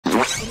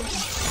So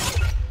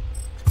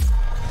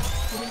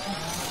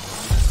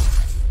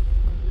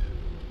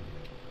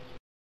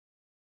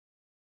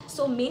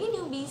many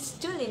newbies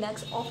to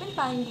Linux often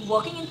find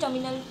working in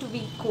terminal to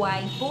be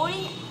quite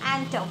boring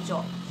and tough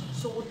job.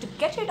 So to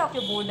get rid of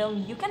your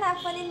boredom, you can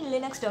have fun in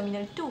Linux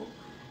terminal too.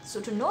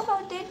 So to know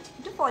about it,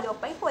 do follow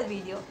up my full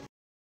video.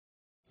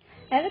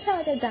 Ever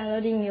thought of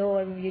downloading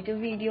your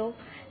YouTube video?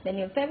 Then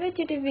your favorite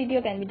YouTube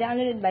video can be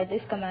downloaded by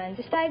this command.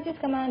 Just type this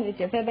command with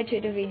your favorite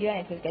YouTube video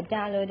and it will get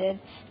downloaded.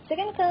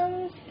 Second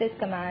comes this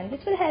command. This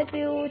will help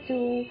you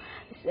to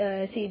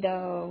see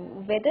the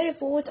weather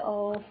report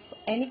of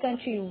any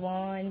country you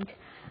want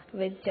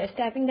with just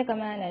typing the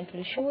command, and it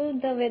will show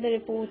the weather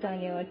report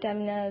on your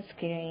terminal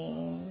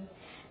screen.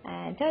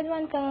 And third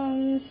one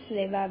comes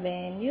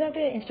Bin. You have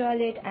to install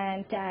it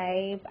and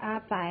type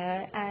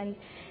aafire, and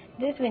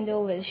this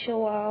window will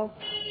show up.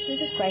 This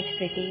is quite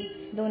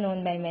pretty, though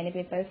known by many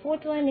people.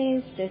 Fourth one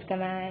is this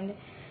command.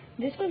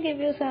 This will give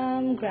you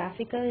some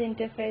graphical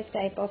interface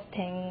type of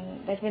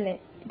thing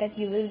that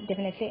you will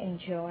definitely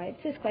enjoy.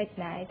 This is quite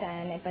nice,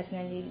 and I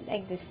personally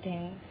like this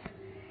thing.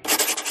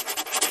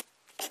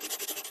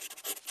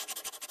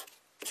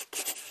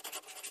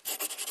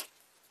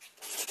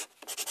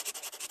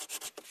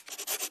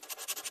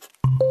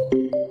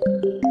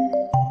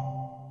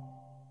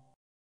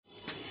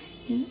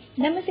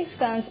 Number 6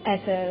 comes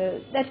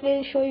SL. That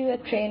will show you a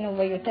train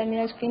over your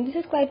terminal screen. This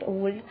is quite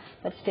old,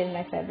 but still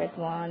my favorite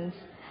ones.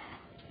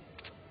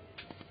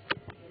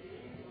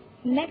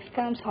 Next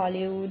comes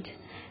Hollywood.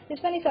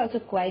 This one is also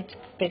quite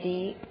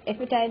pretty. If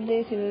you type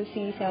this, you will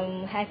see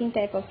some hacking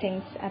type of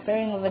things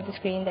appearing over the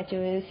screen that you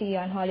will see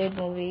on Hollywood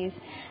movies,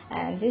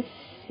 and this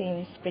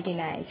seems pretty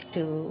nice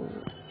too.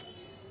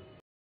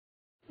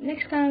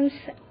 Next comes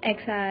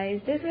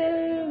xeyes. This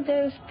will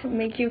just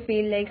make you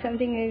feel like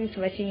something is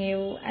watching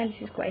you, and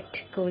this is quite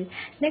cool.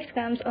 Next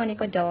comes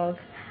oneko dog.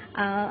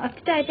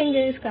 After typing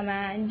this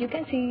command, you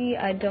can see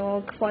a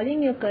dog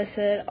following your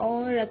cursor,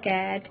 or a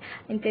cat.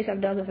 In place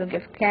of dog, if you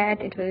give cat,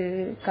 it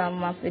will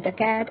come up with a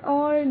cat,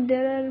 or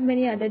there are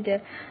many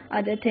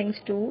other things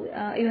too.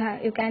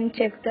 You can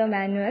check the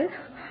manual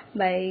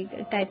by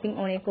typing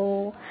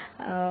oneko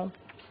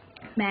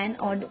man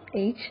or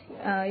age.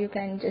 You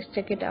can just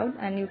check it out,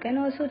 and you can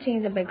also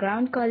change the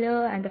background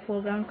color and the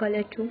foreground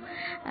color too,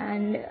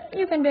 and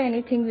you can do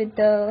anything with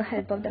the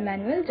help of the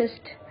manual.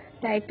 Just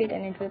type it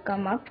and it will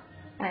come up,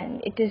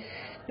 and it is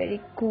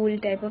very cool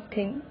type of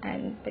thing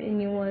and very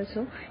new,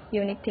 also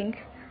unique thing.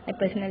 I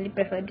personally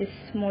prefer this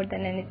more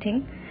than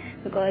anything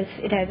because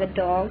it has a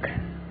dog,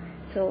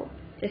 so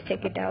just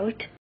check it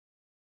out.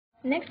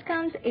 Next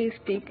comes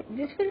espeak.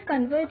 This will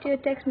convert your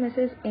text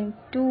message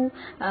into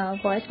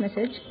voice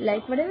message.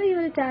 Like whatever you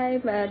will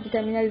type, the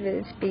terminal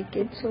will speak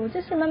it. So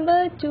just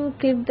remember to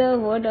keep the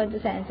word or the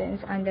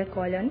sentence under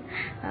colon,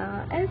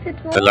 else it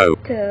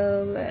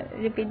won't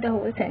repeat the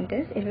whole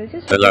sentence. It will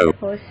just repeat the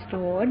first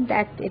word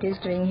that it is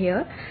doing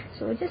here.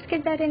 So just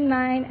keep that in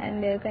mind,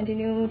 and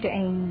continue to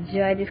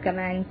enjoy this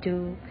command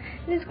too.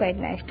 This is quite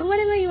nice. So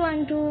whatever you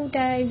want to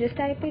type, just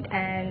type it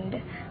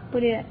and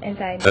put it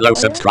inside.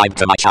 Subscribe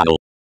to my channel.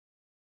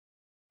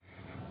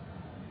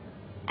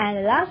 And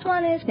the last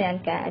one is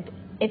nyancat.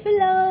 If you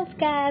love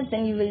cats,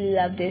 then you will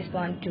love this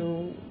one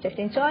too. Just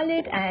install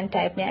it and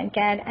type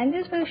nyancat, and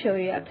this will show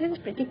you up. This is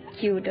pretty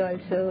cute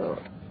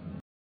also.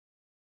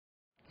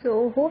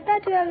 So hope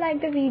that you have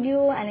liked the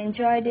video and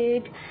enjoyed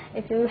it.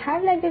 If you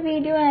have liked the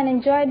video and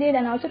enjoyed it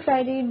and also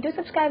tried it, do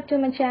subscribe to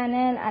my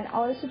channel and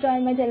also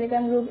join my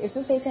Telegram group. If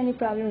you face any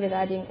problem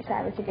regarding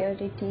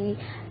cybersecurity,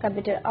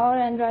 computer or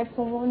Android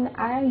phone,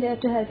 I am there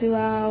to help you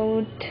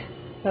out.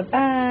 Bye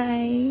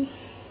bye.